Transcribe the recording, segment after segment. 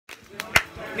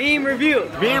Meme review.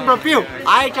 Meme review.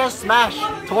 IHS Smash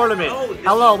tournament.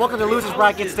 Hello, welcome to Losers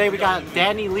Bracket. Today we got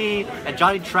Danny Lee and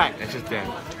Johnny Trek. It's just Dan.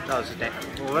 No, it's just Dan.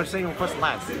 Well, we're saying first and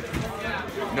last.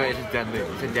 No, it's just Dan Lee.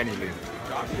 It's just Danny Lee.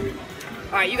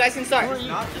 Alright, you guys can start.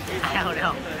 I don't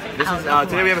know. This is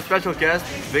today we have a special guest,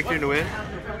 Victor Nguyen.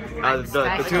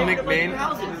 The two main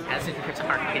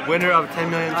winner of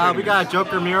 10 million. We got a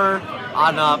Joker mirror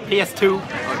on PS2.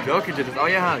 Oh, Joker did this. Oh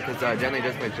yeah, because Dan Lee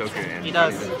does play Joker. And He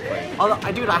does.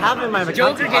 Although, dude, I have it in my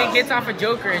Joker getting hits off a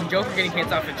Joker and Joker getting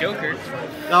hits off a Joker.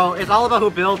 No, it's all about who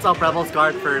builds up Rebel's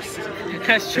guard first.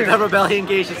 That's true. The Rebellion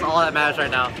gauge is all that matters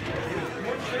right now.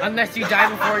 Unless you die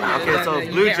before you. Okay, so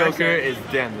blue Joker is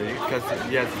Dan Lee because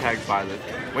he has tag Violet.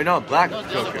 Wait, no, black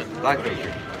Joker. Black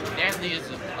Joker. Dan Lee is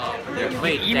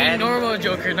Wait, you mean normal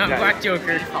Joker, not Black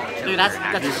Joker. Dude, that's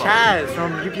Chaz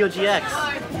from Yu-Gi-Oh! GX.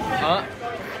 Huh?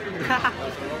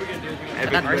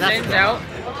 Arsene's out.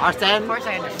 Arsene? Of course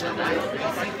I understood that.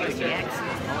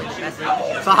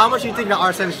 So how much do you think that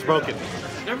Arsene is broken?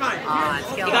 He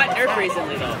got nerfed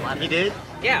recently though. He did?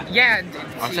 Yeah. Yeah.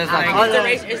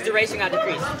 Arsene's His duration got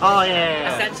decreased. Oh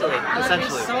yeah. Essentially.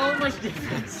 So much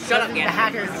difference. Shut up, man.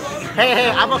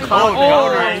 Hey, I'm a cloud.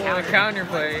 The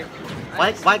counterplay.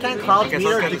 Why can't cloud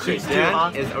meter decrease too,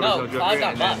 huh? Is No, original Cloud Joker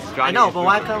got and then buffed. Johnny I know, is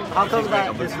but how come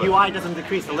that this UI doesn't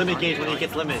decrease the limit gauge when he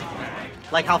gets limit?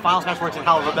 Like how Final Smash works and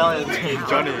how Rebellion gauge.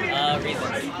 Johnny.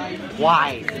 Reasons.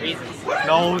 Why? Reasons.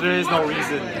 No, there is no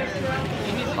reason.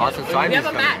 Awesome We Simon's have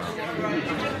a coming match.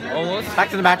 out. Almost. Back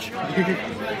to the match. Back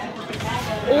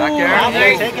Oh, air.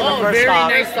 Hammy taking the first very stop.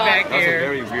 nice back That's a air.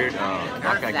 very weird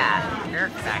knockback.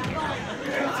 Nerf back here.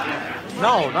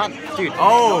 No, not dude.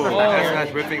 Oh,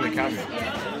 that's ripping the counter.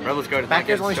 Rebel's guard is Back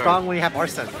air's only strong when you have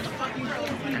Arsene.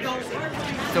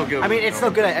 Still good. I mean, it's still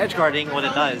good at edge guarding when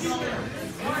it does.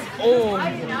 Oh,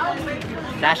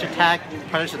 Dash attack,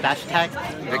 punish the dash attack.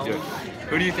 Victor,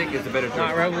 who do you think is the better not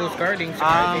Joker? Rebels guarding,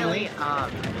 surprisingly.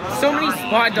 So many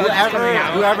spot dodges coming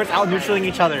out. Whoever's out neutraling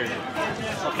each other.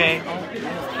 Okay.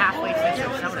 Halfway to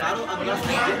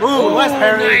the Ooh, West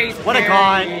Perry. nice What a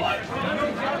parry. god.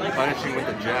 Punishing with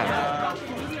the jab.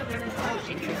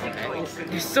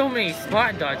 There's so many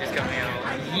spot dodges coming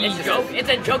out. It's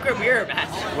a Joker mirror match.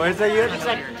 Where's the unit?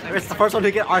 It's the first one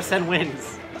to get Arsene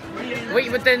wins.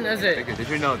 Wait, but then is it? Victor, did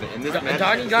you know that in this match?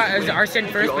 Donnie got as Arsene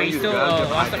first, but he still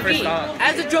lost the first stop.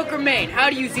 As a Joker main, how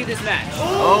do you see this match?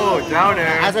 Oh, down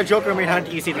air. As a Joker, I mean, how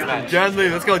do you see this match? Dan Lee,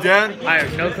 let's go, Dan. I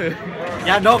have no clue.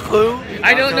 Yeah, no clue.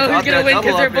 I don't know who's gonna win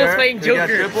because they're both playing Joker.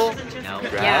 Triple.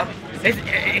 Grab.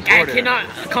 I cannot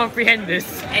comprehend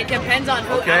this. It depends on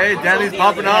who. Okay, Danny's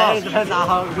popping Yeah, off. it depends on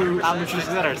how neutrals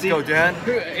better. Let's See, go, Dan.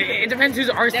 It depends who's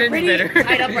They're Arsene's pretty better.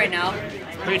 tied up right now.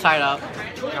 pretty tied up.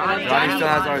 Johnny still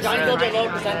has our Johnny's a little bit low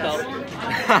percent though.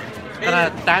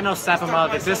 Gonna Thanos snap him out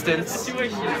of existence.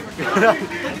 Yeehaw!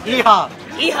 Yeehaw!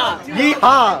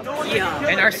 Yeehaw! Yeehaw!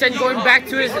 And Arsene going back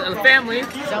to his family.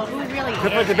 So who really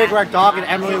Good for the Big Red Dog and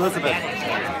Emily Elizabeth.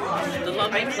 The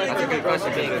love makes That's a good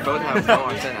question because they both have no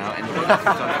Arsene out and they both have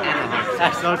Anaheim.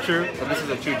 That's so true. So this is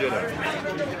a true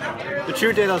ditto. The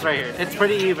true Ditto's right here. It's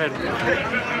pretty even.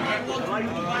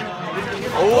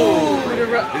 Oh!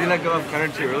 Did he let go of counter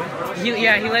too early? He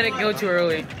let it go too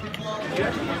early. Or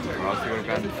else he would have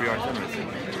gotten 3 Arsene missing.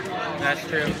 That's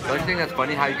true. Don't you think that's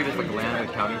funny how you could just like land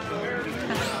a counter?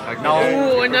 Like, No.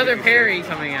 Ooh, another parry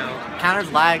coming out. Counter's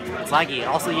it's laggy.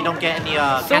 Also, you don't get any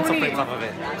cancel frames off of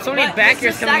it. So many back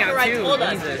airs Mr. coming out Sakurai too. told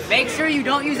us, Jesus. make sure you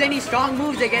don't use any strong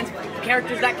moves against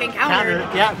characters that can counter.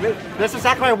 Yeah, Mr.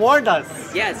 Sakurai warned us.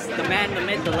 Yes, the man, the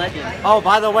myth, the legend. Oh,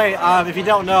 by the way, if you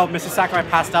don't know, Mr. Sakurai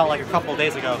passed out like a couple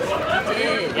days ago. He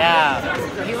did. Yeah.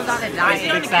 he was on a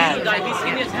diet? Big sad.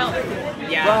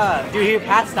 Yeah. Bruh, dude, he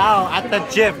passed out at the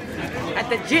gym. At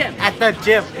the gym. At the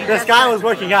gym. This guy was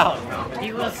working out.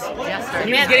 He was just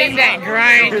He was getting that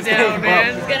grind He's down, getting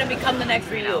man. He's gonna become the next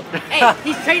Ryu. Hey,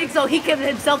 he's training so he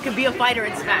himself can be a fighter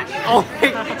in Smash. Oh,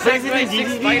 wait, isn't he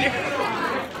Six DDD? fighter.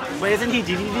 Wait, isn't he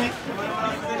DDD?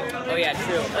 Oh yeah,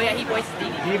 true. Oh yeah, he voices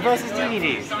DD. He versus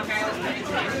DDD.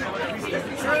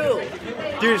 True.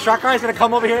 Dude, Sakurai's gonna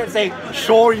come over here and say,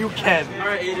 sure you can.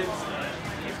 Alright, Aiden.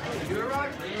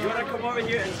 You wanna come over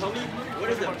here and tell me what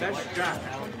is the best draft?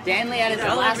 Danley at his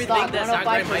last stop,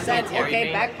 105%.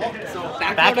 Okay, back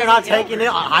Back air not taking it,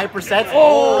 a high percent.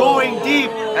 Oh, going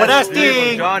deep. But that's From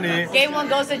ding. Johnny. Game 1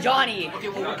 goes to Johnny.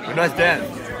 And that's Dan.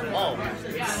 Oh.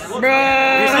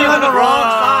 You're sitting on the wrong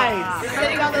side. You're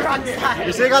sitting on the wrong side.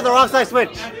 You're sitting on the wrong side,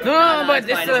 switch. No, but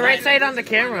this is the right side on the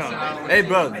camera. Hey,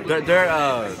 bro,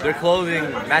 their clothing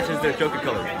matches their Joker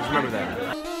color. Just remember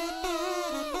that.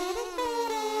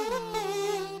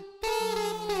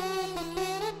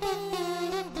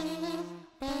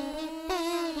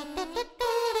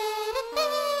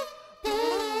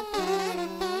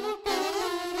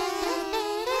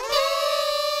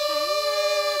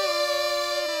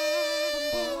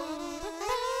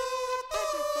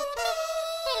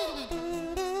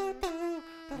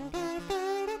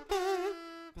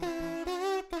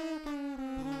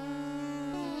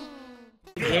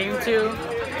 2.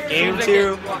 Game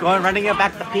 2. Running it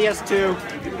back to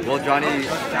PS2. Will Johnny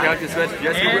character switch?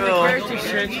 Yes, he And the will. character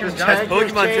switch was It's done.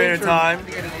 Pokemon trainer time.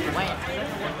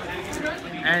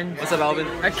 And What's up, Alvin?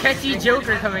 a catchy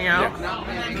Joker coming out.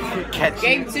 Catchy.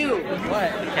 Game 2. What?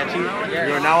 Catchy. We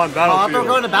are now on Oh, I thought we were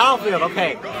going Battlefield. to Battlefield.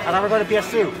 Okay. I thought we were going to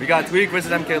PS2. We got Tweak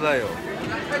versus MK Leo.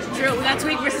 True, we got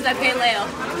Tweak versus FK Leo.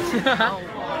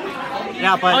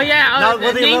 Yeah, but Oh, yeah, now,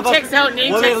 the name checks out,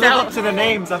 name will they checks live out. up to the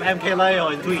names of MK Leo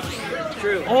and Tweet?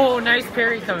 True. Oh, nice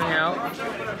parry coming out.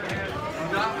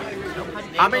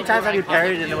 How many times have you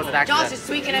parried and it was an Josh accident? is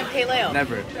tweaking FK Leo.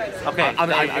 Never. Okay.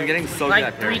 I'm getting so Like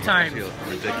good at 3 parrying. times. I feel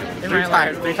ridiculous. In Three my times,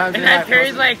 life. 3 times in And your I've life.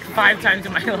 parried like 5 times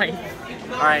in my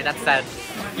life. Alright, that's sad.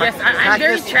 Yes, I'm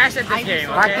very Practice- trash at this game,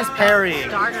 okay? Practice parrying.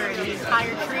 Starter and the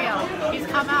entire trio. He's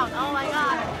come out. Oh my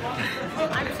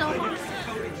god. I'm so happy.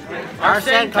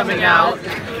 Arsene coming out.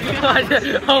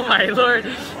 Oh my lord.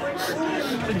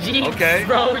 Jinx, Okay.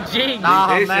 bro, jinx. Nah,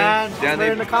 Patient. man. Dan,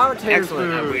 We're in the commentators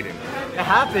Excellent. I'm booth. waiting. It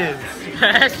happens.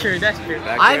 That's true, that's true.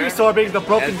 Back Ivysaur being the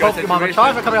broken Edgar Pokemon. The situation.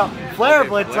 Charizard coming out. Flare Okay,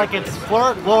 Blitz Flare like it's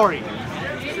Flare Glory.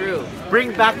 True.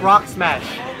 Bring back Rock Smash.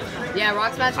 Yeah,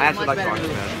 Rock Smash I is actually much like better. Rock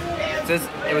Smash. Since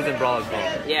it was in Brawl as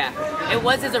well. Yeah, it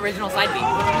was his original side beat.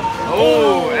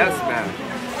 Oh, S-Smash.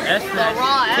 S-Smash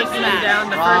raw kicking you S-Smash. down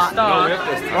the Raw- first No star. whip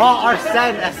this time. Raw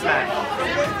Arsene S-Smash.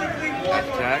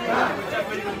 Attack.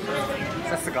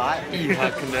 That's the guy.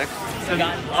 E-Hack connect.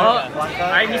 Oh,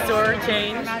 Ivysaur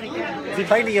change. Is he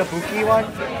playing the Yabuki one?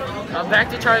 Back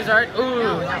to Charizard.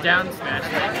 Ooh, down smash.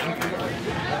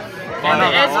 Oh, And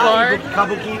the no, S card.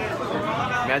 Kabuki.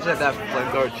 Imagine if that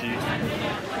flamethrower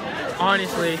cheese.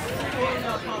 Honestly.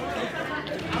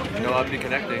 No uppy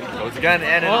connecting. Goes again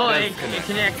and Oh, it it does connect.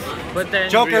 connects. But then.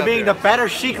 Joker up being there. the better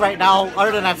Sheik right now,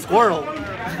 other than that Squirtle.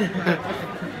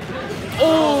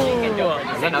 Oh!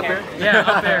 Is that up here? Yeah,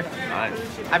 up there. Nice.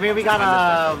 I mean, we got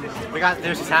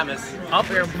there's Samus. Up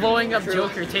there, blowing up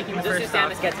Joker, taking the first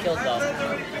stop. Samus gets killed though.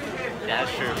 Yeah,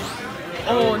 that's true.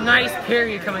 Oh, nice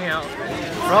parry coming out.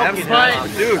 Broken. But-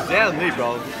 Dude, damn me,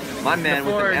 bro. My man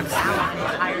with Before an M-Smash.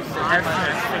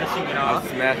 F-Smash finishing it off.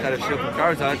 Smash out of shield from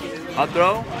Charizard. Up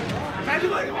throw.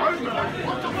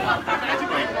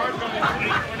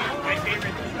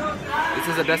 This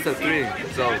is a best of 3,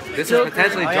 so this is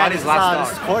potentially Oh, yeah, Johnny's this last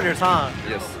is star. quarters, huh?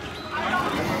 Yes.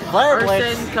 Flare Arsene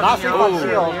Blitz, coming not super out. on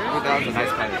shield. Oh, that was a nice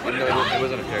fight. Even though it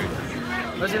wasn't a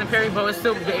parry. Wasn't a parry, but was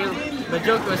still able, but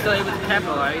Joker was still able to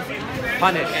capitalize.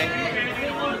 Punish.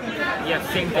 Yes,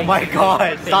 same Oh thing. my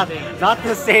god, it's Same not, thing. not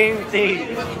the same thing.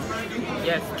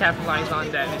 Yes, capitalize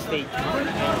on that mistake. He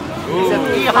said,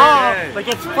 Ooh, yeehaw, hey. like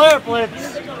it's Flare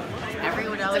Blitz.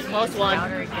 Everyone else is close one.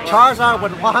 Charizard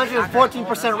with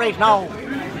 114% rage now.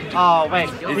 Oh wait,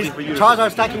 Easy for you.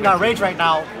 Charizard stacking that rage right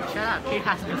now. Shut up. He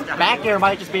has to stop. Back air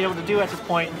might just be able to do at this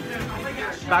point.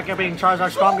 Back air being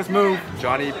Charizard's strongest move.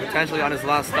 Johnny potentially on his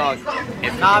last stock.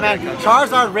 Nah man,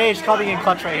 Charizard rage coming in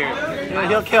clutch right here.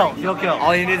 He'll kill, he'll kill.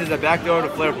 All he needs is a backdoor to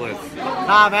Flare Blitz.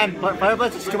 Nah man, Flare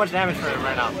Blitz is too much damage for him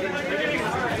right now.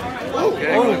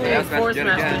 Okay, Ooh. good. Gas Force Smash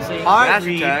again. Master save. Mash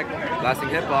Reed. attack. Lasting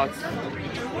hitbox.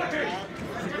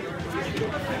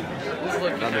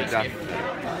 Another death.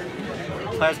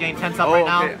 Player's getting tense up Oh, right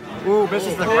now. okay. Ooh,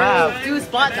 misses the grab. 2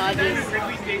 spot dodges.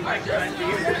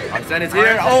 Arsene is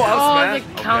here. Oh, up Oh, smash.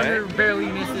 the counter barely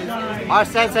misses.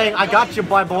 Arsene saying, I got you,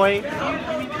 boy.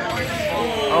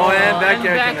 Oh, and back and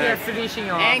air back air connect. finishing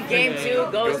off. And game the 2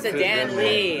 goes to Dan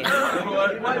Lee.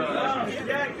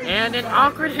 And an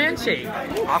awkward handshake.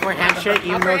 Awkward handshake,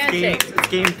 even though Awkward it's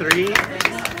game 3.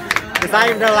 It's not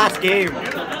even their last game.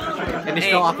 And it's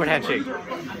still awkward handshake.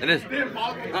 It is.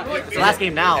 It's the last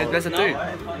game now. It's best of 3.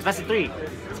 It's best of 3.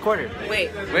 It's quarter.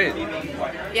 Wait, Wait.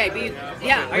 yeah, but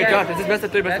yeah. Wait, Josh, this is best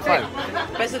of 3, best of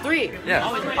 5. Best of 3. Yeah.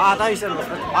 I thought you said it was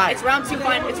best of 5. It's round 2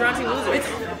 fine. It's round 2 losers.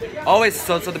 Always.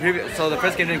 So the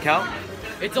first game didn't count.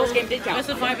 It's first game did count. Best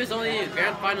of 5 is only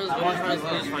grand finals, winners finals,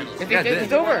 losers finals. Yeah,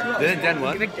 It's over. Didn't Dan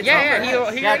what? Yeah,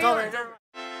 he Yeah, it's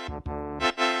over.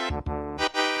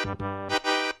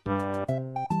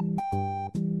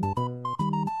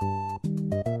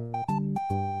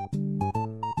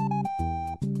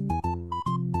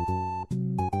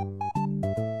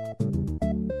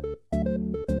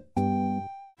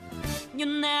 You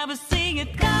never see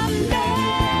it coming.